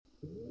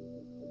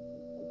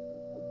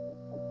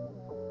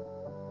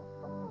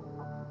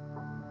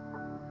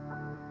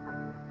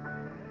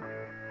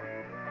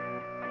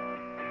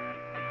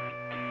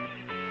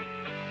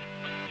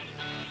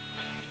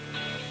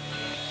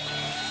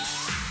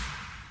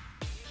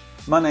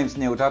My name's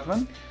Neil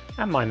Dudman.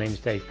 And my name's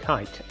Dave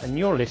Kite, and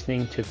you're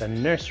listening to the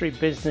Nursery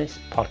Business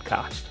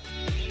Podcast.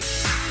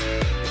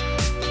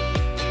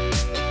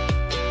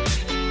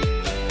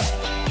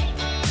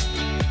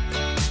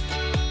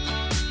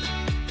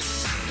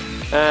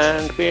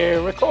 And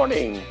we're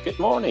recording. Good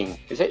morning.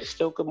 Is it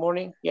still good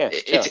morning? Yes.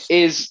 It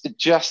is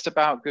just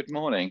about good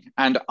morning.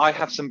 And I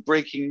have some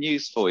breaking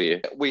news for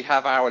you. We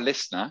have our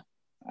listener,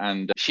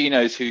 and she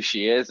knows who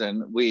she is,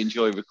 and we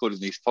enjoy recording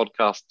these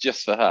podcasts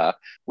just for her.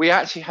 We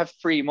actually have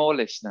 3 more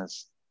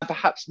listeners, and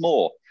perhaps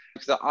more,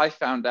 because I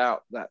found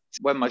out that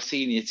when my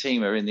senior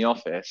team are in the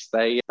office,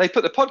 they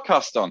put the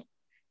podcast on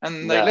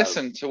and they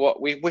listen to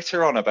what we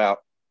witter on about.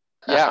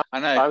 Yeah, I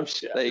know.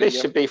 This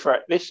should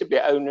be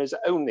owners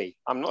only.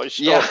 I'm not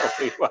sure.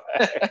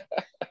 Yeah.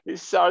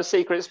 This is our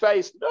secret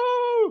space.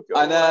 No,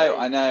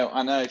 I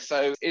know.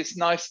 So it's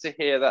nice to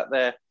hear that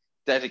they're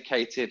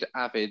dedicated,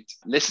 avid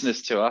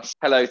listeners to us.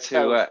 Hello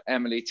to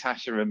Emily,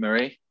 Tasha, and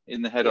Marie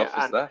in the head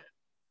office there.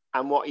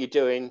 And what you're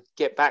doing?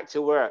 Get back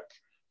to work.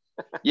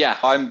 Yeah,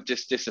 I'm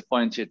just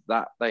disappointed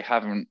that they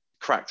haven't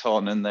cracked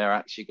on and they're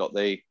actually got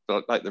the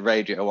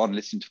radio on,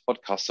 listening to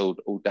podcasts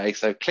all day.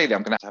 So clearly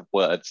I'm going to have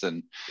words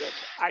and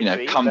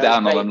come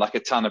down on them like a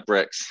ton of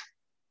bricks.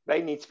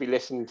 They need to be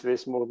listening to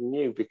this more than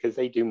you, because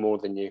they do more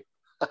than you.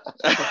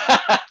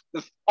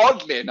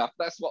 Oddly enough,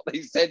 that's what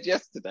they said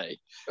yesterday.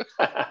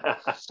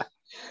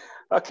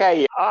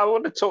 Okay, I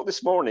want to talk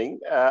this morning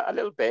a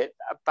little bit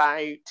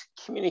about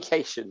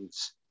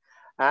communications.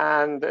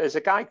 And there's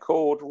a guy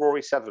called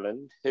Rory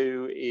Sutherland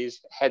who is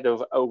head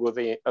of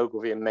Ogilvy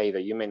and Mather.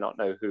 You may not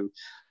know who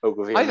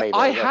Ogilvy and Mather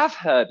are. I have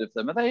heard of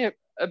them. Are they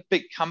a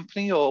big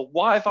company, or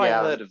why have I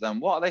heard of them?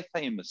 What are they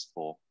famous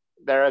for?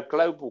 They're a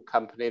global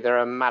company. They're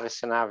a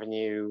Madison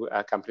Avenue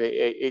company.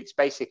 It's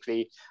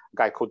basically a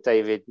guy called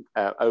David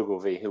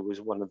Ogilvy, who was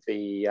one of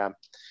the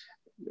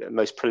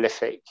most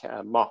prolific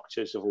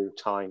marketers of all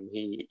time.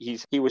 He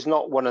was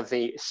not one of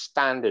the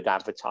standard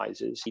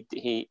advertisers.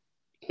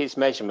 His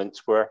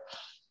measurements were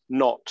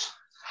not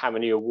how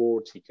many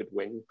awards he could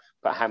win,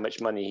 but how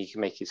much money he could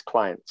make his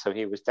clients. So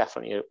he was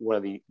definitely one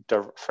of the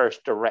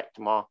first direct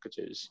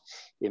marketers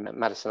in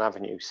Madison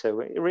Avenue.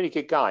 So a really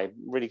good guy,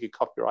 really good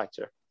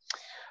copywriter.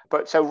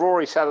 But so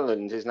Rory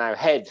Sutherland is now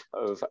head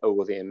of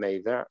Ogilvy and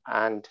Mather,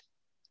 and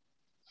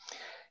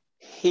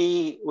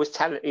he was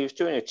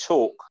doing a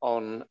talk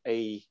on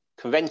a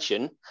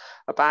convention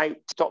about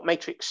dot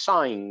matrix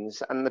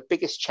signs, and the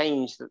biggest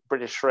change that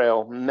British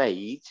Rail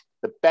made,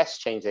 the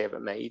best change they ever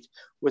made,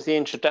 was the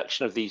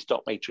introduction of these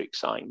dot matrix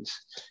signs.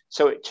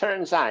 So it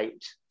turns out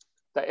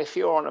that if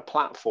you're on a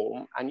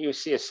platform and you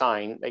see a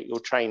sign that your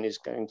train is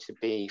going to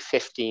be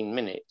 15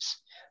 minutes,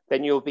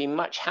 then you'll be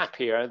much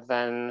happier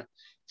than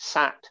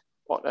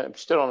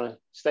stood on a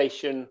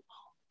station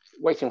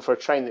waiting for a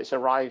train that's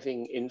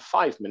arriving in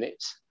 5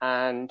 minutes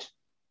and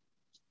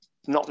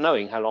not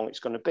knowing how long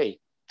it's going to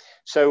be.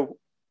 So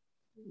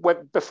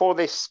before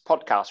this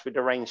podcast, we'd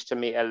arranged to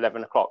meet at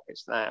 11 o'clock.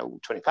 It's now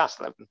 20 past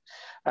 11.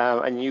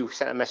 And you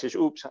sent a message,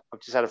 oops, I've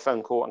just had a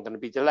phone call, I'm going to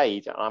be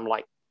delayed. And I'm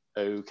like,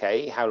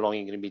 okay, how long are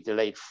you going to be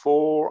delayed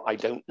for? I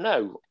don't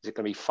know. Is it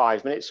going to be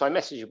 5 minutes? So I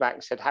messaged you back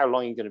and said, how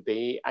long are you going to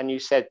be? And you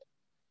said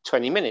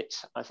 20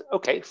 minutes. I said,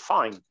 okay,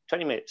 fine,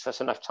 20 minutes.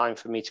 That's enough time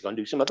for me to go and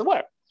do some other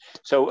work.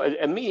 So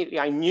immediately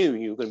I knew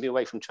you were going to be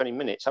away from 20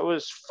 minutes. I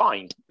was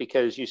fine,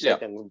 because you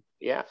said,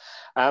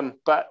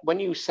 but when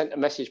you sent a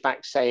message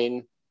back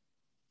saying,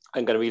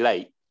 I'm going to be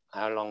late,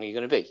 how long are you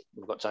going to be?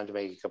 We've got time to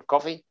make a cup of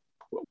coffee.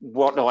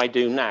 What do I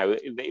do now?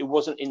 It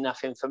wasn't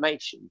enough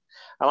information.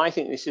 And I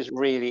think this is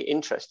really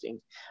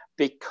interesting,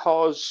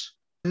 because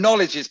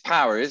knowledge is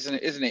power, isn't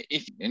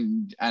it?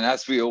 And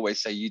as we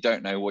always say, you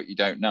don't know what you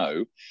don't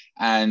know.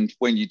 And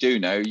when you do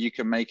know, you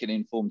can make an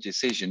informed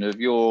decision of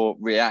your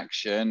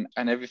reaction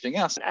and everything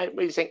else.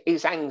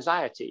 It's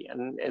anxiety.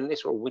 And in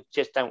this world, we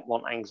just don't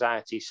want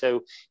anxiety.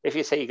 So if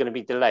you say you're going to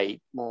be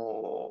delayed,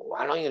 well,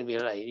 how long are you going to be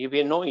delayed? You'll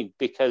be annoyed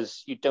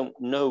because you don't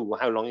know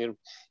how long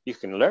you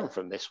can learn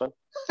from this one.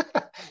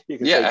 You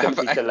can say you're going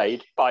to be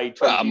delayed by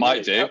 20 I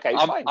might minutes. do. Okay,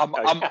 fine.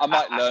 I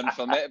might learn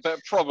from it, but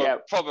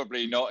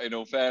probably not, in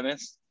all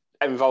fairness.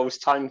 It involves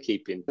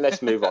timekeeping.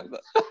 Let's move on.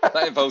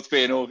 That involves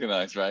being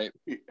organised, right?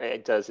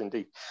 It does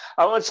indeed.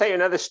 I want to tell you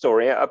another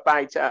story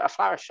about a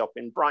flower shop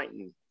in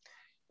Brighton.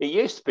 It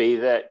used to be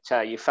that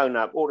you phone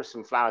up, order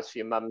some flowers for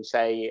your mum,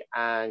 say,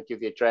 and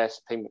give the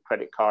address, payment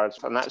credit cards,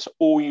 and that's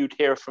all you'd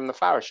hear from the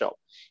flower shop.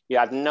 You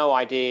had no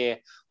idea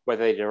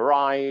whether they'd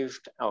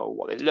arrived or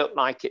what they looked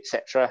like,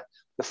 etc.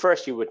 The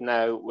first you would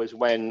know was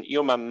when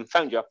your mum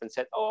phoned you up and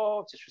said,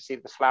 oh, just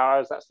received the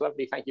flowers. That's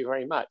lovely. Thank you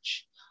very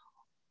much.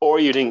 Or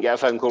you didn't get a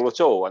phone call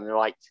at all. And they're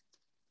like,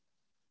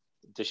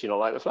 does she not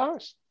like the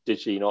flowers? Did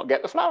she not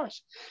get the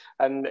flowers?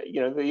 And,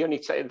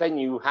 then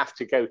you have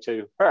to go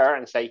to her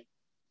and say,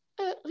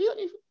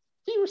 did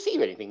you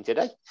receive anything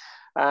today?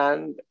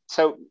 And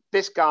so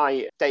this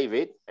guy,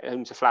 David,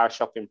 owns a flower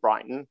shop in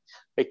Brighton.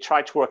 They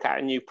tried to work out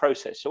a new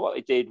process. So what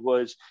they did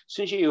was, as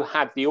soon as you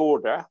had the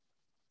order,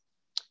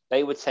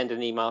 they would send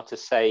an email to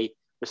say,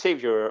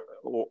 receive your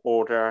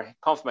order,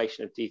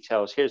 confirmation of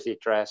details, here's the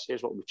address,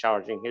 here's what we're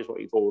charging, here's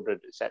what you've ordered,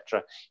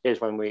 etc.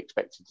 Here's when we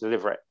expect to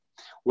deliver it,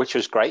 which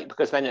was great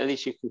because then at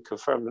least you can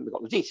confirm that we've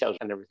got the details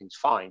and everything's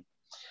fine.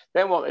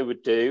 Then what they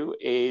would do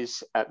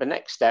is, the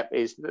next step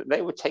is that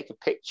they would take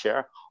a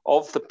picture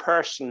of the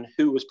person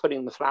who was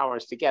putting the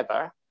flowers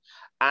together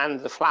and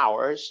the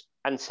flowers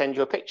and send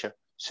you a picture.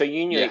 So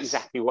you knew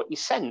exactly what you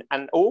sent.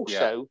 And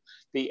also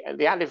the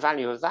added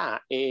value of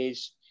that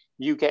is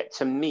you get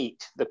to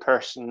meet the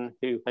person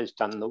who has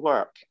done the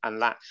work.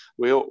 And that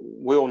we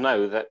all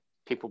know that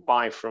people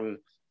buy from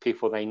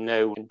people they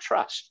know and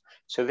trust.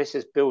 So this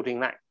is building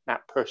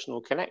that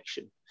personal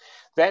connection.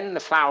 Then the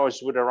flowers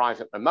would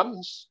arrive at my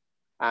mum's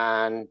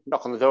and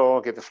knock on the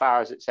door, give the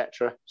flowers,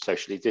 etc.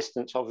 Socially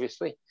distanced,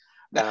 obviously.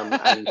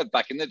 And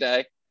back in the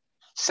day.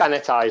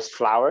 Sanitized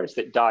flowers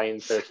that die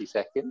in 30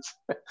 seconds.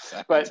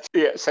 But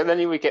yeah, so then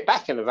he would get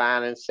back in the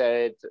van and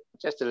said,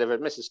 just delivered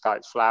Mrs.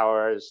 Kite's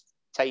flowers,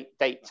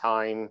 date,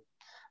 time,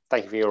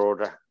 thank you for your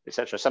order,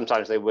 etc.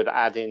 Sometimes they would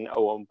add in,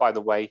 oh, and by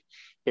the way,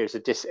 here's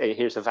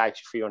a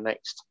voucher for your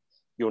next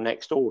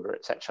order,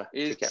 etc.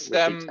 Is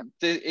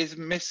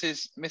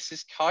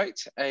Mrs.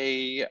 Kite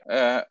a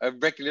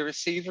regular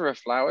receiver of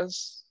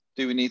flowers?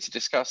 Do we need to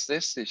discuss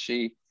this? Is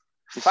she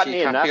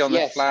happy on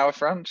the flower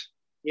front?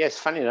 Yes,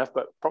 funny enough,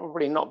 but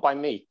probably not by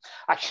me.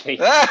 Actually,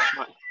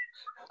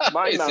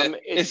 my mum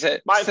is there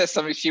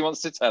something she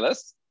wants to tell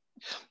us?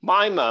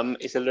 My mum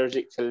is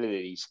allergic to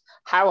lilies.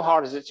 How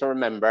hard is it to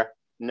remember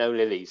no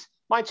lilies?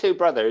 My two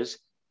brothers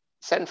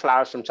send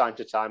flowers from time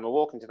to time. I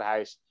walk into the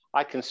house,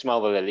 I can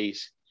smell the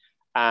lilies,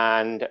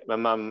 and my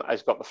mum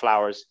has got the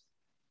flowers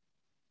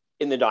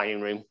in the dining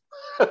room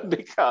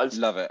because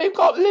they've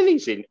got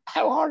lilies in.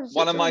 How hard is it to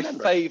remember? One of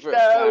my favourite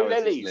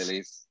flowers is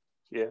lilies.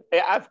 Yeah,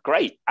 that's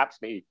great,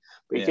 absolutely.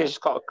 But you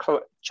just got to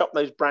chop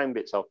those brown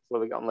bits off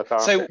before they get on the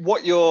carpet. So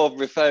what you're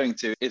referring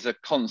to is a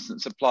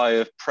constant supply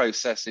of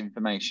process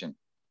information.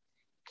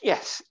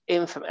 Yes,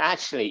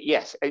 actually,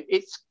 yes.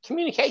 It's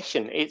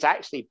communication. It's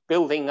actually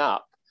building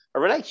up a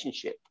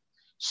relationship.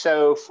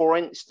 So, for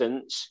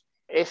instance,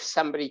 if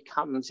somebody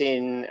comes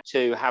in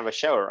to have a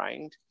show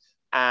around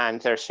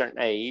and they're a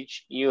certain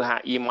age, you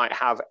might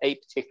have a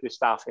particular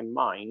staff in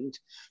mind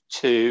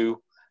to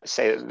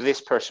say that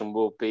this person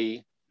will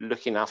be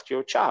looking after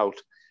your child.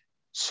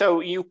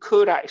 So you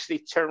could actually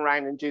turn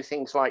around and do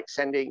things like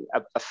sending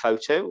a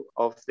photo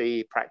of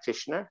the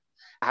practitioner,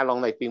 how long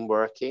they've been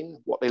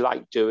working, what they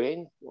like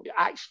doing,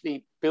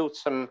 actually build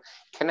some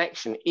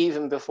connection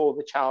even before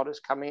the child has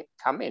come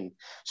in.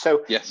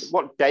 So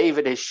what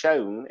David has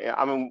shown,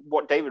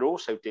 what David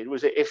also did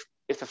was that if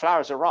the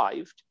flowers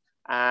arrived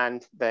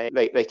and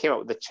they came up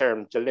with the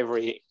term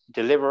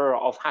deliverer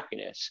of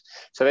happiness.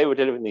 So they were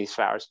delivering these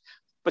flowers.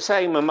 But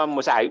say my mum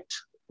was out,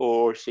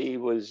 or she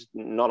was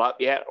not up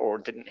yet, or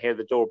didn't hear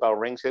the doorbell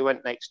ring. So they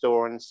went next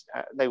door and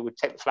they would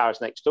take the flowers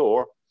next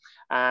door.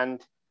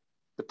 And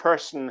the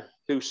person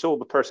who saw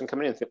the person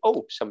coming in think,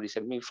 oh, somebody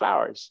sent me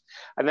flowers.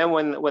 And then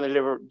when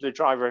the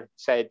driver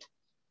said,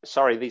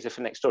 sorry, these are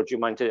for next door, do you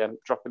mind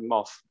dropping them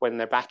off when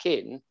they're back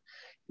in?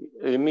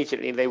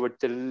 Immediately they were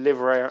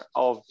deliverer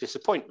of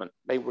disappointment.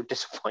 They were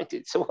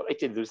disappointed. So what they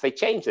did was they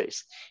changed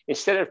this.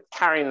 Instead of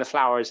carrying the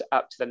flowers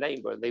up to the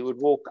neighbor, they would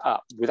walk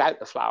up without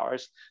the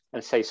flowers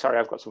and say, sorry,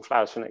 I've got some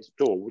flowers for next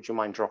door. Would you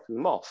mind dropping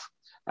them off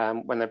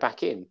when they're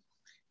back in?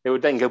 They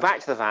would then go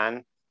back to the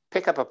van,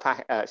 pick up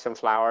some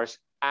flowers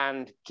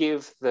and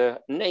give the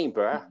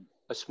neighbor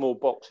a small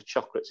box of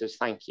chocolates as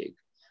thank you.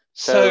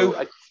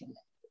 So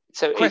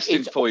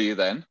question for you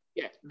then.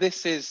 Yeah.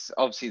 This is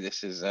we're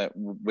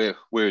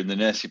in the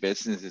nursery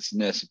business. It's a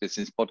nursery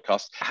business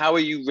podcast. How are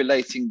you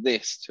relating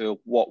this to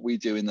what we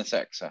do in the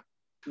sector?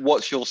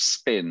 What's your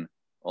spin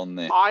on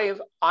this?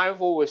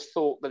 I've always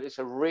thought that it's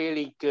a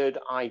really good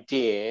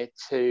idea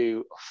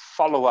to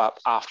follow up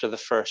after the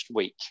first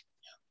week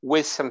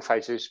with some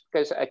photos,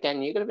 because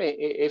again, you're going to be,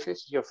 if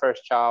this is your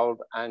first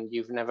child and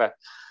you've never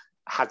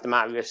had them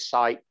out of your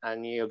sight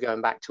and you're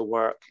going back to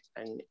work,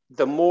 and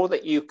the more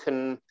that you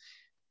can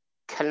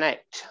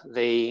connect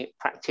the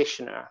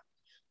practitioner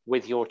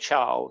with your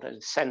child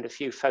and send a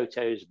few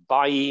photos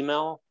by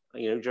email,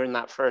 during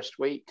that first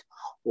week,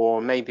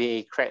 or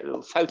maybe create a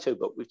little photo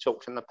book. We've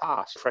talked in the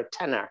past for a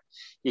tenner,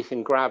 you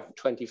can grab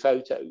 20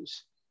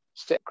 photos,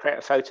 create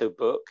a photo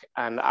book,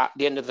 and at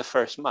the end of the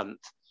first month,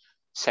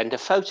 send a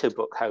photo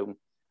book home.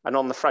 And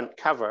on the front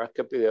cover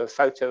could be a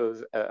photo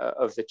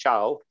of the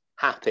child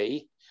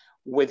happy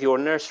with your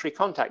nursery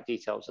contact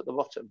details at the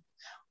bottom.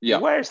 Yeah.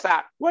 Where's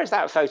that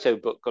photo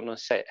book going to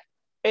sit?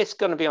 It's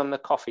going to be on the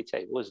coffee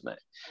table, isn't it?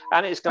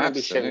 And it's going to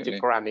be shown to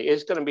granny.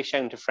 It's going to be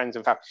shown to friends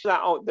and family.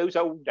 Those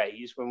old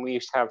days when we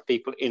used to have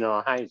people in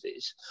our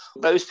houses,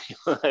 those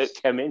people that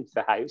came into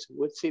the house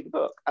would see the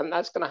book. And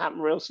that's going to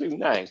happen real soon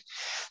now.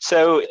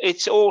 So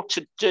it's all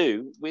to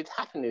do with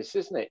happiness,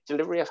 isn't it?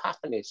 Delivery of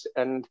happiness.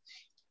 And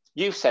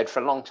you've said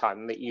for a long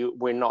time that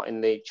we're not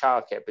in the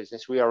childcare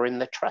business. We are in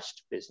the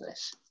trust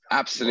business.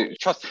 Absolutely.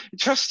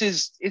 Trust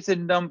is the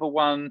number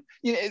one.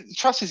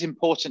 Trust is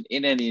important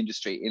in any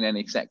industry, in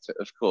any sector,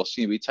 of course.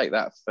 We take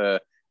that for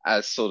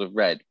as sort of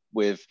red,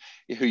 with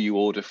who you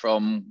order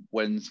from,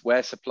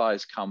 where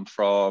supplies come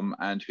from,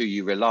 and who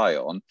you rely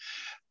on.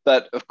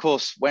 But of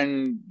course,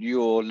 when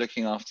you're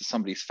looking after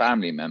somebody's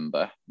family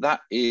member,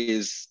 that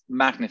is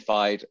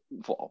magnified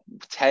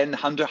 10,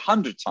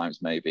 100 times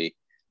maybe,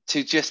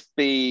 to just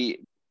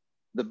be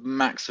the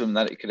maximum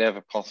that it could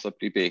ever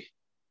possibly be.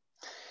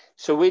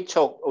 So we've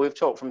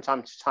talked from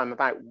time to time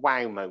about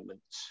wow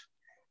moments.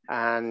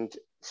 And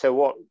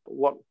so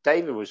what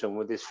David was on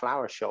with his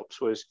flower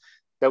shops was,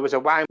 there was a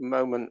wow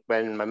moment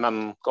when my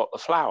mum got the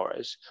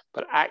flowers,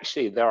 but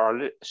actually there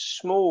are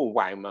small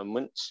wow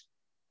moments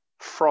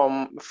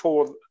for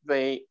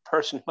the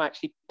person who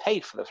actually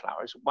paid for the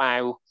flowers.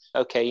 Wow,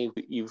 okay,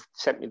 you've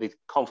sent me the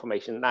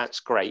confirmation, that's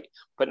great.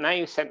 But now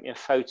you sent me a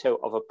photo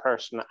of a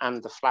person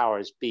and the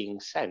flowers being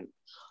sent.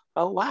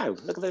 Oh, wow,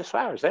 look at those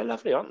flowers. They're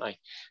lovely, aren't they?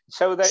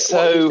 So what he's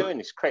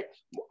doing is great.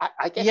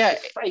 I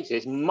guess the phrase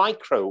is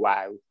micro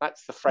wow.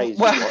 That's the phrase.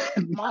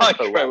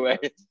 Microwave.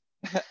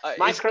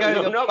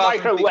 Not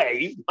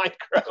microwave,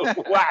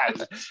 micro wow.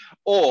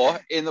 Or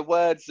in the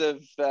words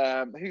of,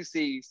 who's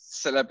the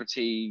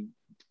celebrity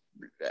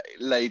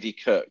lady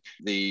cook,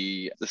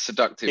 the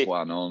seductive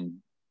one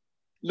on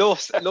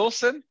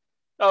Lawson?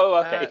 Oh,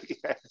 okay.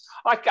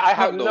 I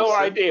have no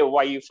idea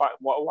why you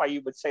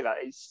would say that.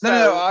 It's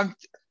so...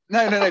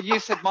 No. You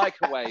said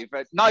microwave.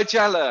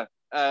 Nigella.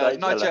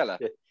 Yeah.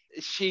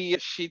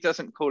 She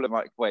doesn't call it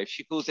microwave.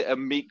 She calls it a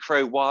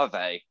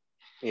microwave.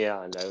 Yeah,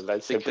 I know.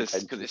 That's because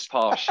it's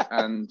posh.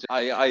 And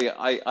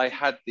I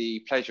had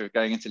the pleasure of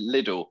going into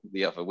Lidl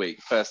the other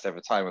week, first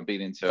ever time I've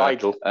been into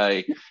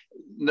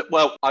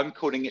well, I'm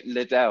calling it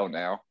Lidl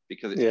now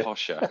because it's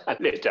posher.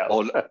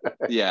 Lidl.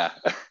 Yeah,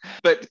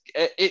 but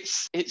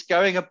it's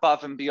going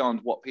above and beyond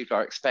what people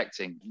are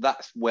expecting.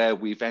 That's where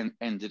we've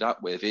ended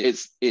up with.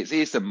 It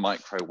is a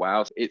micro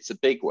wow. It's a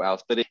big wow,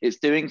 but it's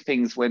doing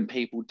things when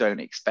people don't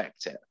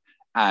expect it,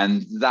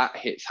 and that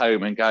hits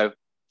home and go,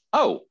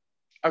 oh,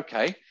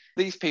 okay.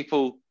 These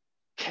people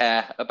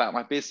care about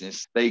my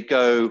business. They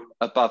go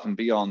above and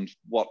beyond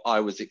what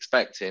I was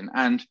expecting.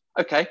 And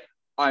okay,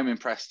 I'm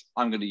impressed.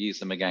 I'm going to use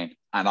them again.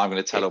 And I'm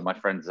going to tell all my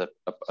friends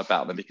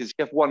about them, because if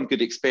you have one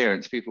good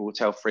experience, people will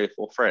tell 3 or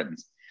 4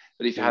 friends.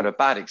 But if you had a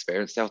bad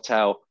experience, they'll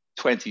tell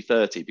 20,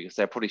 30, because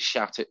they'll probably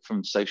shout it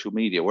from social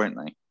media, won't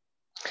they?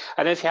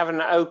 And if you have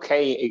an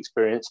okay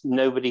experience,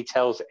 nobody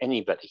tells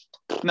anybody.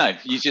 No,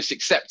 you just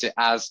accept it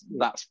as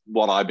that's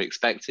what I'm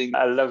expecting.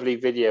 A lovely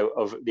video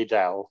of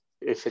Lidl.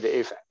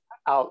 If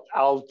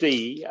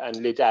Aldi and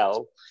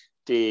Lidl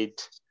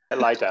did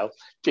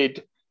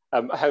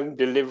home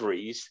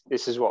deliveries,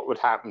 this is what would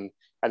happen.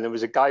 And there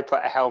was a guy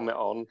put a helmet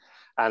on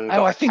and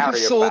got I think I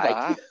saw bag,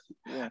 that.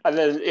 Yeah. And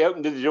then he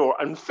opened the door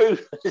and food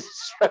was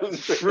thrown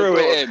through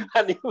it in,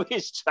 and he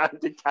was trying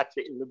to catch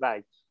it in the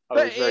bag.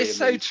 But it's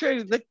so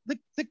true.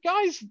 The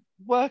guys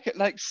work at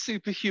like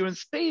superhuman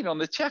speed on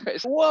the checkout.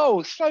 It's,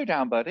 whoa, slow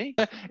down, buddy.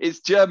 It's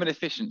German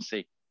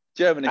efficiency.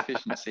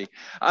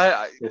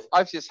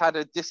 I've just had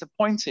a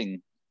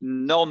disappointing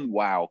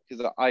non-wow,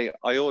 because I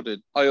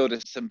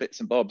ordered some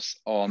bits and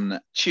bobs on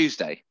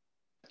Tuesday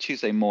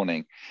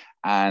morning,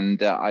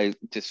 and I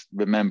just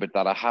remembered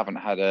that I haven't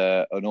had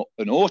an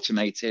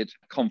automated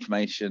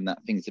confirmation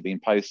that things have been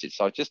posted.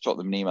 So I just dropped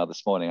them an email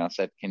this morning. I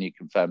said, "Can you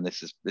confirm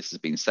this has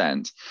been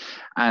sent?"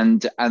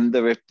 And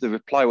the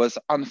reply was,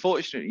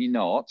 "Unfortunately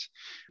not.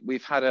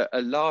 We've had a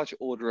large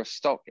order of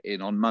stock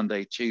in on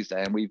Monday,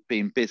 Tuesday, and we've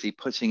been busy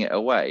putting it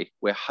away.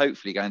 We're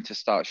hopefully going to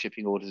start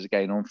shipping orders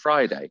again on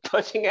Friday."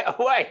 Putting it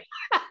away.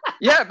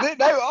 Yeah,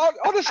 no,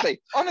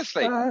 honestly. And,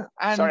 sorry,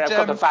 I've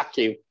got the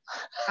vacuum.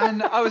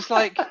 And I was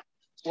like,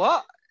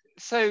 what?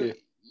 So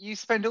you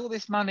spend all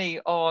this money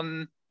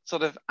on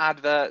sort of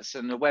adverts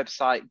and a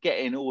website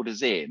getting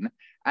orders in,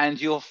 and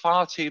you're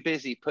far too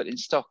busy putting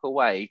stock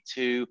away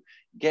to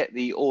get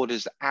the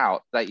orders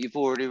out that you've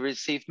already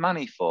received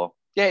money for.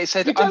 Yeah, it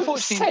said,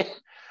 unfortunately,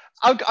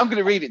 I'm going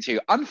to read it to you.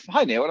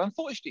 Hi, Neil, and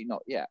unfortunately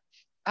not yet.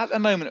 At the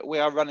moment, we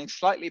are running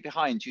slightly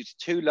behind due to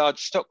 2 large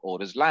stock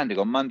orders landing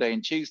on Monday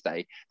and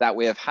Tuesday that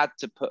we have had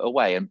to put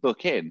away and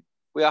book in.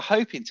 We are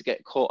hoping to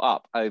get caught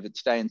up over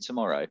today and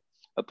tomorrow.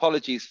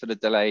 Apologies for the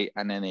delay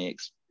and any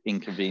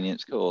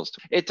inconvenience caused.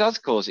 It does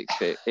cause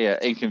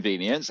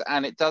inconvenience,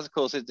 and it does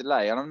cause a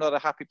delay, and I'm not a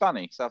happy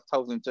bunny, so I've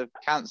told them to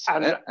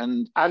cancel it.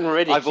 And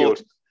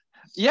ridiculed.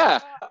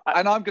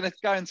 And I'm going to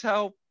go and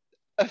tell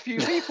a few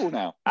people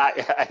now.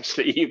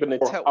 Actually, even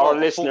our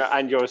listener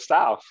and your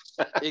staff.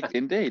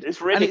 Indeed.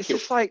 It's ridiculous. And it's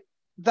just like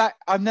that.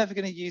 I'm never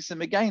going to use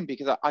them again,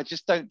 because I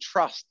just don't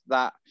trust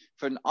that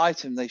for an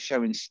item they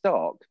show in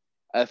stock,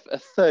 a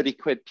 30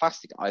 quid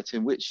plastic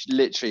item, which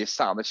literally is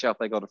sat on the shelf,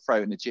 they got to throw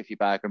it in a jiffy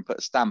bag and put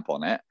a stamp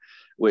on it,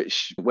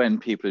 which when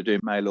people are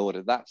doing mail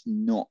order, that's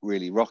not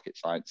really rocket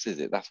science,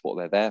 is it? That's what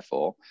they're there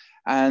for.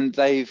 And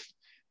they've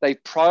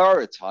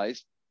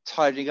prioritized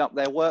tidying up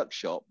their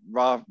workshop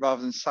rather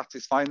than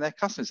satisfying their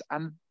customers,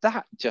 and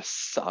that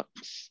just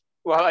sucks.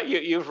 Well,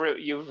 you've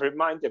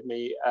reminded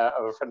me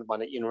of a friend of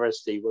mine at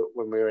university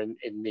when we were in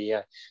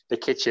the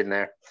kitchen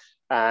there,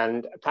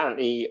 And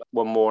apparently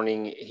one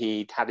morning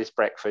he'd had his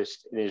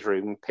breakfast in his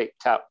room,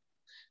 picked up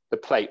the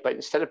plate, but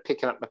instead of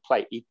picking up the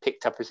plate, he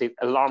picked up his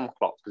alarm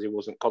clock because he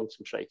wasn't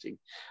concentrating.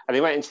 And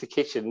he went into the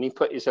kitchen and he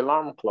put his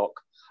alarm clock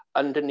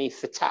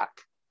underneath the tap.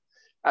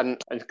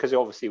 And because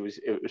obviously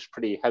it was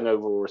pretty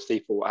hungover or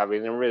asleep or what have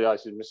you, and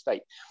realized his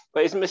mistake.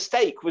 But his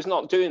mistake was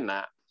not doing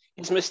that.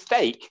 His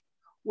mistake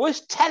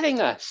was telling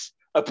us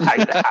about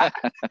that.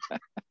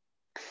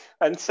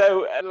 And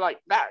so like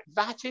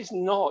that is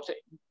not,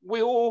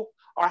 we all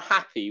are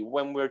happy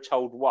when we're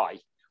told why,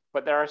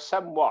 but there are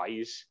some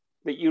whys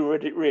that you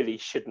really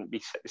shouldn't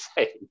be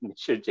saying,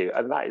 should you?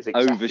 And that is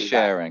exactly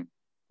oversharing.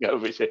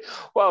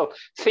 Well,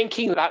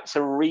 thinking that's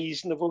a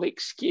reasonable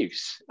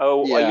excuse.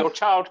 Oh, Yeah. Your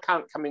child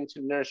can't come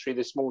into nursery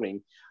this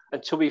morning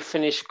until we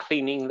finish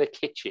cleaning the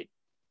kitchen.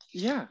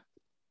 Yeah.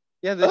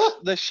 Yeah,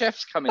 the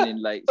chef's coming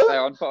in late,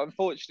 so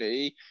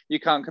unfortunately you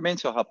can't come in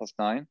till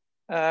 9:30.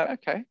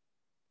 Okay.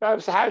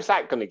 How's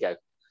that going to go?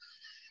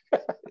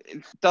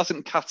 It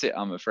doesn't cut it,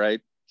 I'm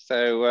afraid.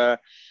 So,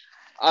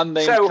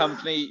 unnamed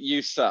company,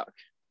 you suck.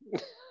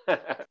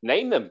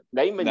 Name and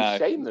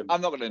shame them.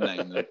 I'm not going to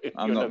name them.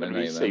 I'm not going to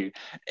name them.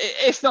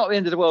 It's not the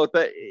end of the world,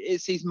 but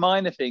it's these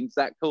minor things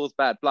that cause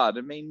bad blood.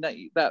 I mean,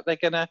 that they're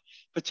going to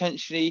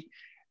potentially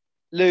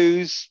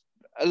lose.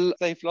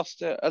 They've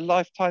lost a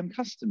lifetime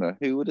customer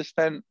who would have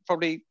spent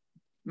probably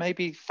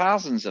maybe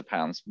thousands of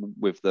pounds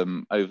with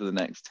them over the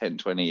next 10,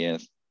 20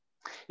 years.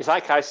 It's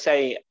like I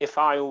say, if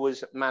I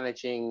was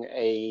managing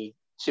a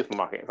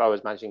supermarket, if I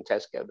was managing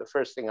Tesco, the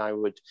first thing I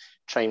would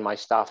train my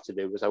staff to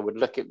do was I would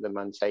look at them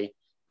and say,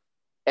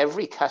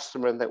 every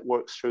customer that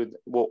walks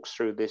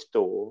through this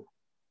door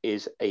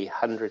is a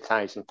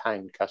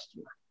 £100,000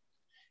 customer.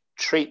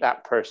 Treat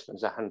that person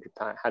as a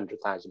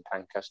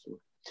 £100,000 customer.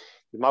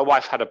 My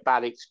wife had a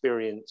bad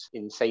experience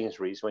in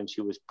Sainsbury's when she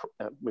was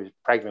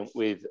pregnant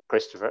with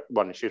Christopher.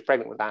 Well, she was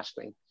pregnant with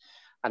Aisling,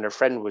 and her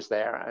friend was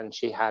there, and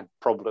she had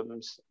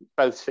problems.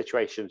 Both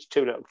situations,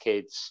 2 little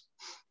kids,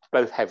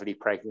 both heavily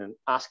pregnant,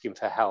 asking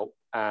for help,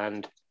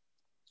 and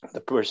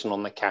the person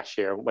on the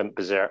cashier went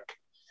berserk.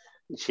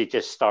 She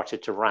just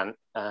started to rant,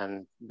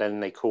 and then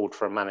they called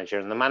for a manager,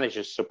 and the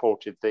manager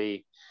supported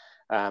the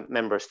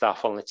member of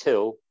staff on the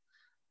till.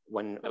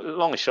 When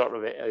long and short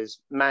of it is,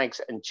 Mags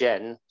and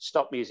Jen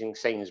stopped using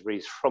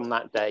Sainsbury's from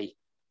that day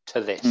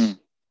to this.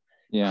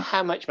 Yeah.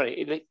 How much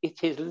money?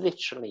 It is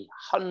literally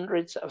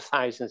hundreds of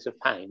thousands of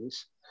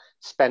pounds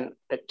spent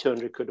at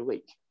 200 quid a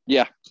week.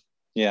 Yeah.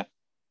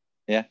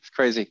 It's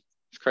crazy.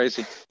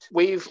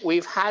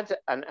 We've had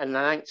an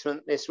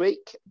announcement this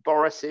week.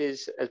 Boris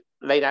has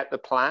laid out the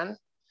plan,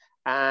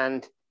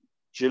 and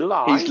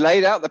July. He's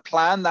laid out the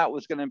plan that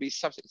was going to be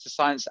subject to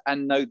science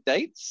and no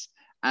dates,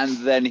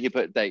 and then he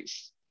put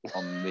dates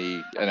on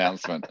the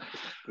announcement.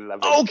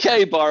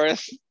 Okay,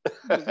 Boris.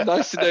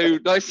 Nice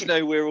to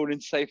know we're all in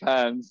safe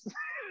hands.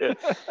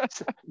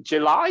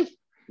 July,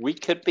 we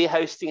could be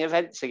hosting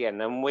events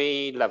again, and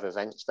we love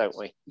events, don't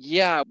we?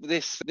 Yeah,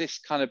 this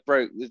kind of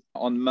broke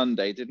on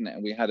Monday, didn't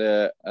it? We had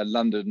a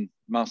London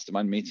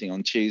mastermind meeting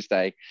on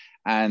Tuesday,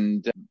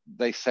 and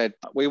they said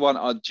we want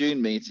our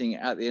June meeting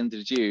at the end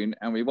of June,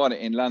 and we want it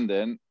in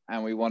London,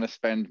 and we want to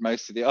spend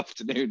most of the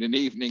afternoon and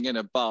evening in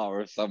a bar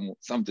of some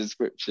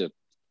description.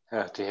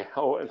 Oh dear!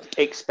 Oh,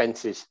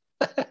 expenses.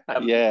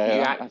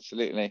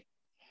 Absolutely.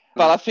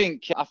 But I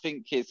think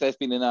there's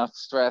been enough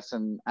stress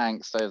and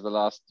angst over the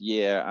last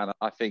year, and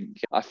I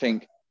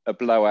think a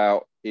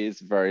blowout is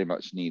very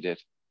much needed.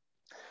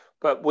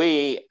 But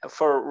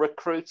for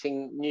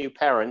recruiting new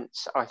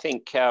parents, I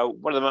think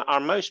one of our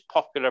most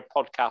popular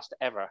podcast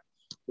ever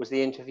was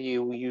the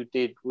interview you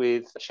did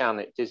with Shan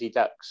at Dizzy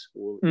Ducks,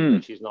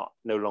 which is no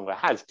longer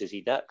has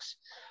Dizzy Ducks.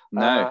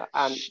 No,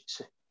 and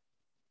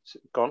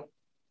go on.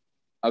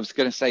 I was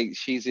going to say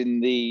she's in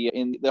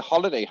the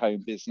holiday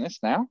home business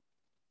now.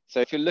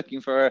 So if you're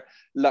looking for a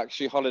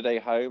luxury holiday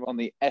home on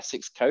the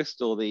Essex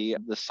coast or the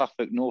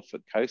Suffolk,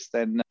 Norfolk coast,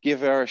 then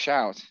give her a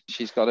shout.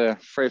 She's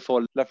got 3 or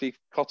 4 lovely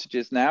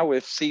cottages now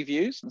with sea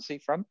views and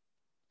seafront.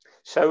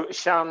 So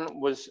Shan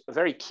was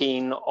very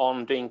keen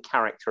on doing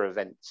character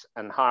events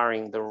and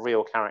hiring the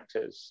real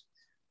characters.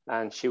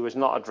 And she was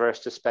not adverse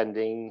to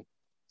spending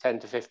 10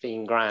 to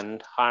 15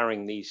 grand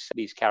hiring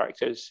these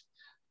characters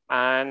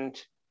and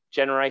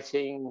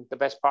generating the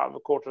best part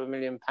of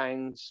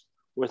 £250,000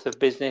 worth of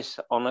business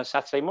on a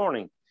Saturday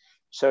morning.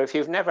 So if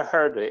you've never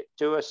heard it,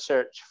 do a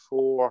search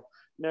for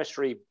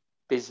Nursery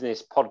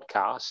Business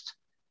Podcast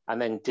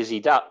and then Dizzy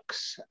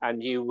Ducks,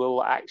 and you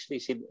will actually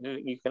see,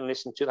 you can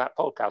listen to that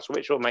podcast,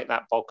 which will make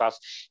that podcast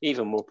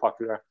even more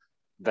popular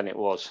than it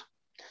was.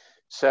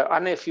 So,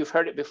 and if you've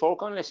heard it before,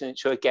 go and listen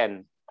to it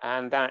again.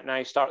 And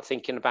now start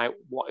thinking about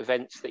what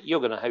events that you're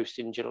going to host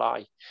in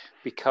July,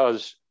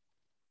 because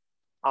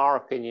our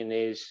opinion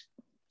is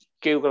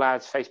Google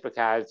ads, Facebook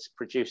ads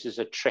produces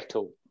a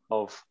trickle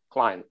of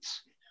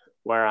clients,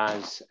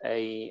 whereas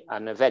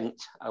an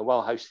event, a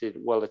well-hosted,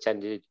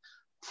 well-attended,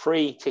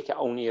 free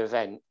ticket-only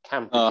event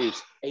can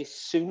produce a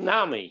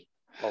tsunami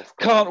of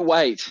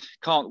clients.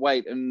 can't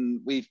wait.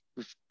 And we've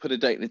put a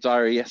date in the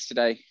diary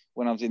yesterday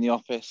when I was in the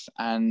office,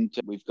 and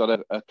we've got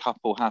a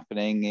couple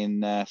happening in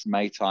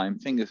May time.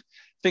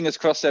 Fingers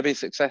crossed they'll be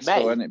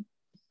successful. May? And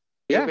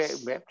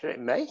Yes. We have to do it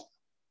in May?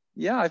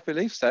 Yeah, I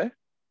believe so.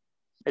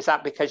 Is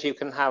that because you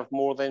can have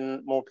more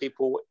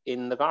people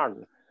in the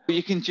garden?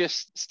 You can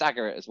just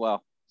stagger it as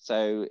well.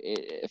 So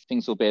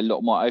things will be a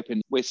lot more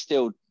open. We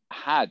still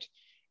had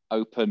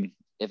open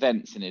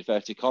events in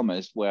inverted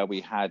commas where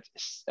we had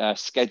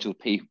scheduled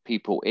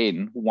people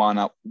in one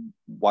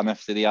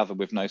after the other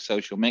with no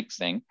social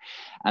mixing,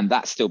 and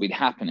that's still been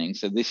happening.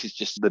 So this is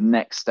just the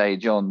next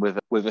stage on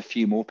with a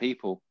few more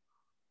people.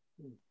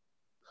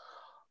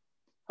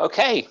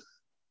 Okay,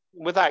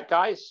 with that,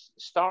 guys,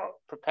 start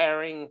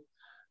preparing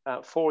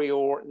for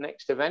your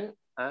next event.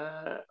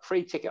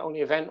 Free ticket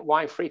only event.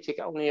 Why free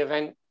ticket only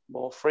event?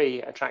 Well,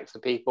 free attracts the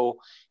people.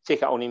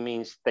 Ticket only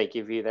means they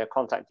give you their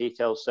contact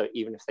details, so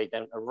even if they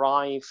don't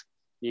arrive,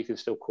 you can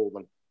still call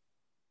them.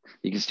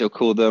 You can still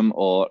call them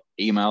or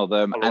email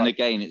them. Right. And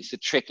again, it's a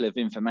trickle of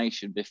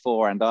information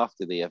before and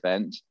after the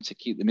event to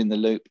keep them in the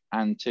loop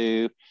and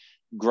to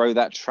grow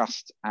that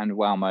trust, and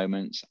wow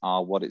moments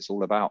are what it's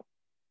all about.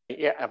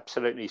 Yeah,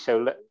 absolutely.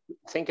 So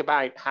think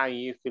about how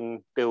you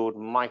can build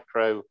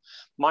micro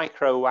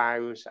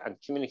wows and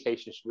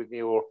communications with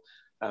your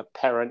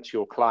parents,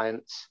 your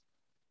clients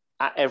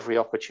at every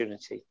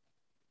opportunity.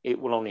 It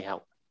will only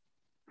help.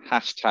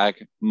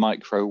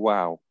 #micro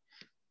wow.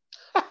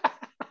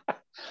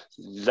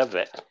 Love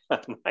it.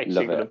 I'm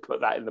actually going to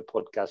put that in the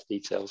podcast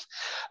details.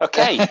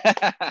 Okay.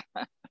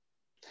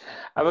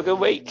 Have a good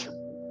week.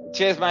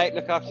 Cheers, mate.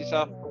 Look after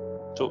yourself.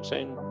 Talk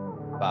soon.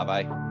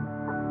 Bye-bye.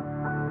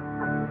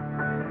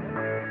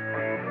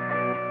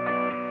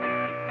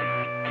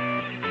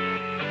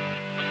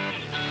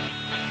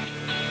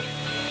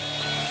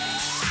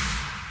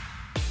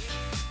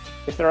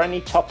 If there are any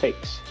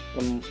topics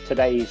from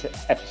today's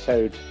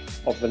episode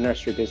of the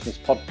Nursery Business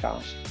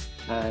Podcast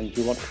and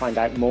you want to find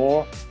out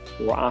more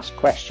or ask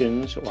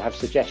questions or have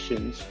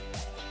suggestions,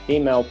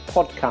 email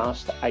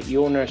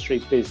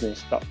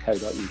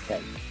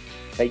podcast@yournurserybusiness.co.uk.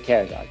 Take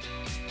care, guys.